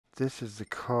this is the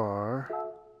car.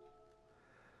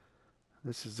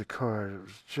 This is the car that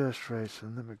was just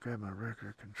racing. Let me grab my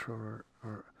record controller.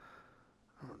 Or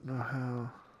I don't know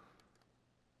how.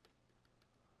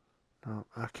 No,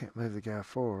 I can't move the guy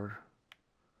forward.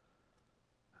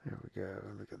 Here we go.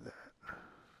 Look at that.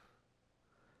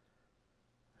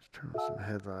 Let's turn on some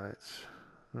headlights.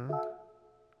 Huh?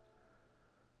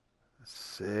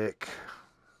 Sick.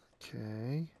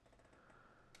 Okay.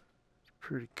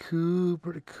 Pretty cool,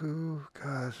 pretty cool.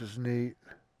 God, this is neat.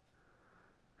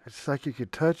 It's like you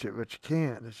could touch it, but you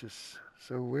can't. It's just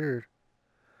so weird.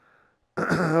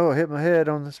 Oh, I hit my head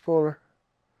on the spoiler.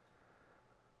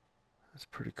 That's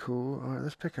pretty cool. Alright,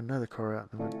 let's pick another car out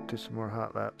and then we'll do some more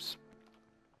hot laps.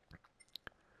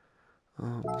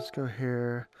 Let's go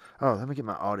here. Oh, let me get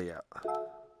my Audi out.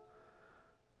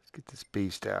 Let's get this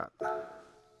beast out.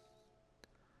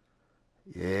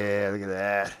 Yeah, look at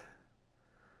that.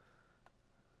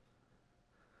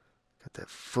 Got that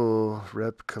full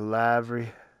replica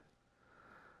livery.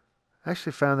 I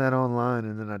actually found that online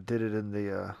and then I did it in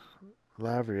the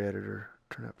livery editor.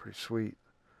 Turned out pretty sweet.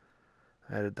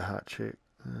 Added the hot chick.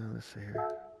 Let's see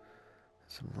here.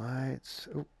 Some lights.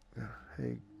 Oh,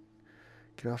 hey,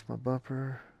 get off my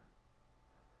bumper.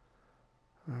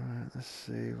 Alright, let's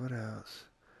see. What else?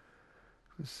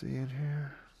 Let's see in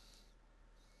here.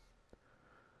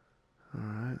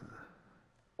 Alright.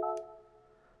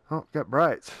 Oh, got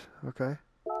brights. Okay.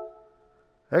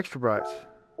 Extra brights.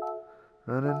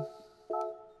 Running.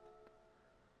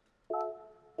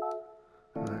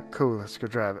 Alright, cool. Let's go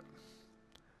drive it.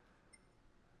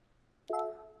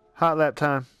 Hot lap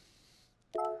time.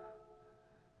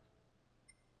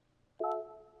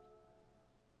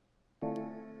 Alright,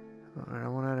 I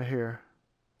want out of here.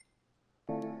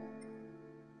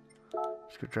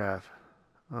 Let's go drive.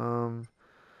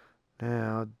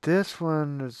 Now this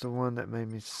one is the one that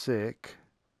made me sick.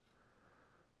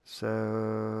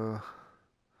 So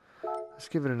let's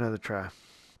give it another try.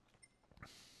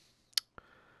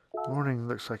 Morning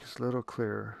looks like it's a little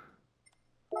clearer.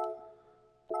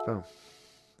 Boom.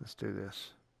 Let's do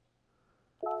this.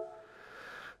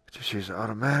 Just use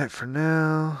automatic for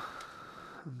now.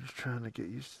 I'm just trying to get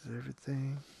used to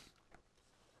everything.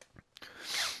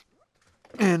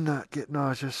 And not get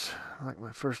nauseous like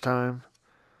my first time.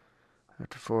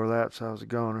 After 4 laps, I was a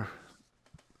goner.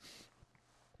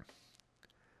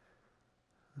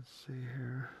 Let's see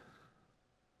here.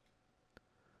 I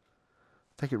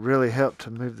think it really helped to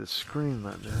move the screen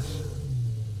like this.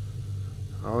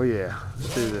 Oh yeah,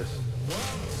 let's do this.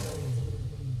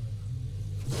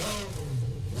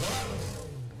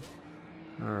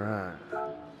 Alright.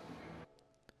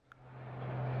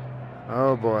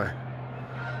 Oh boy.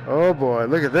 Oh boy,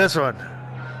 look at this one.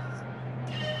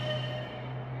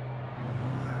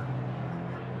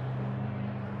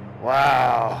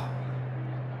 Wow.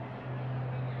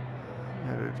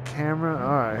 Got a camera.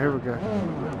 Alright, here we go.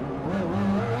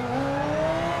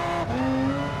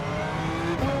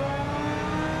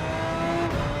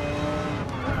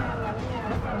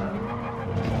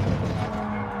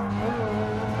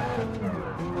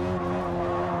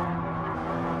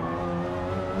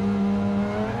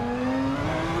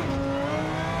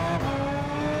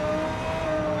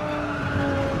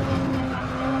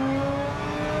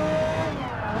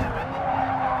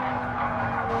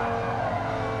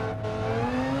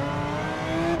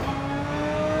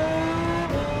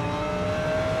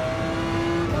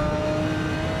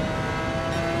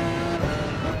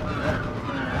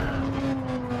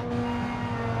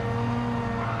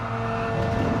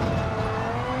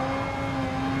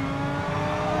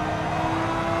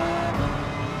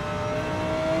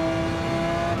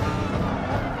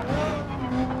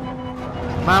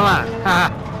 My line.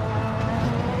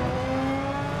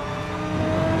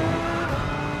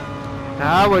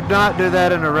 Now I would not do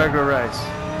that in a regular race.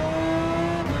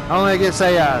 Only against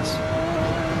AIs.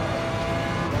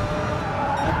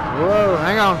 Whoa,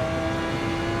 hang on.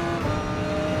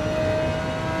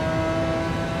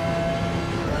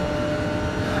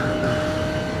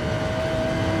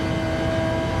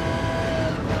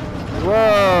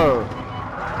 Whoa.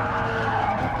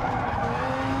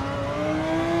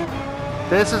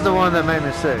 This is the one that made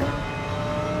me sick.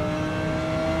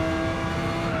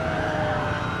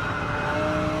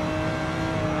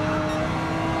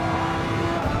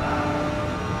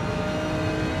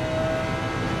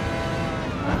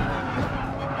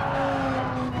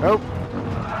 Nope.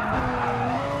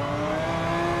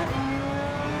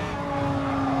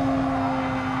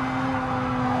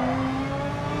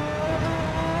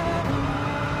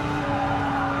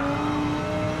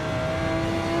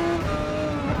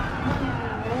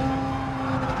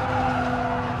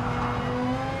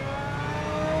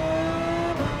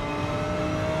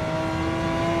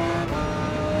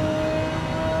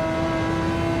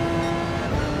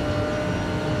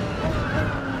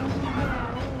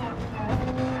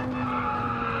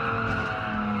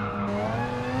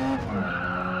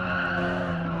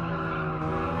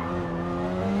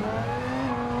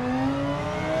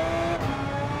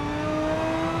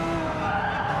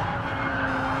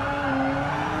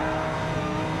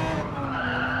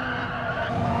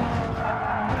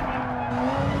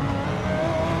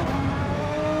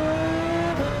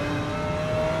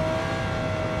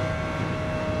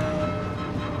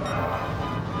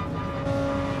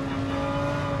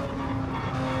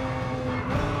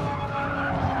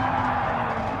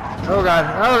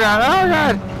 God. Oh God. Oh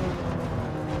God.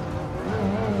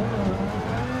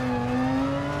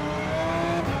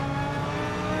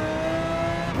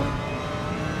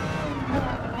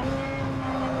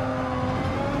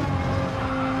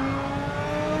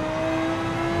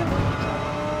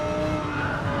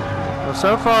 Well,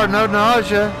 so far, no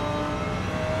nausea.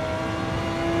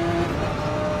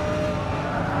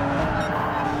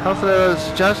 Hopefully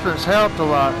those adjustments helped a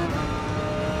lot.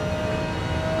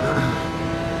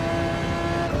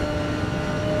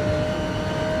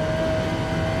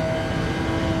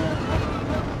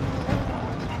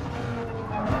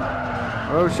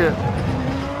 Oh shit.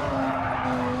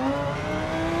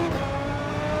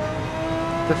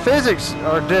 The physics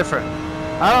are different.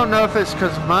 I don't know if it's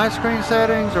because of my screen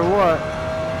settings or what.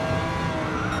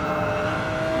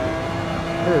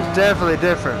 It is definitely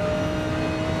different.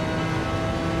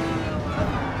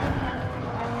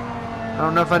 I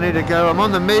don't know if I need to go. I'm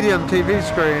on the medium TV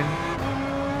screen.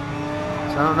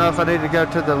 So I don't know if I need to go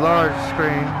to the large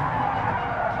screen.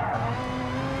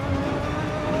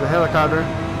 The helicopter.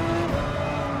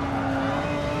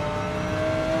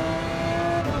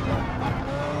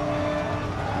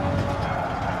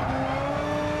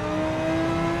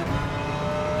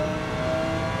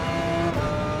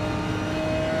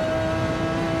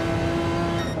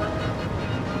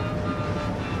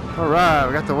 All right,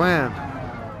 we got the win.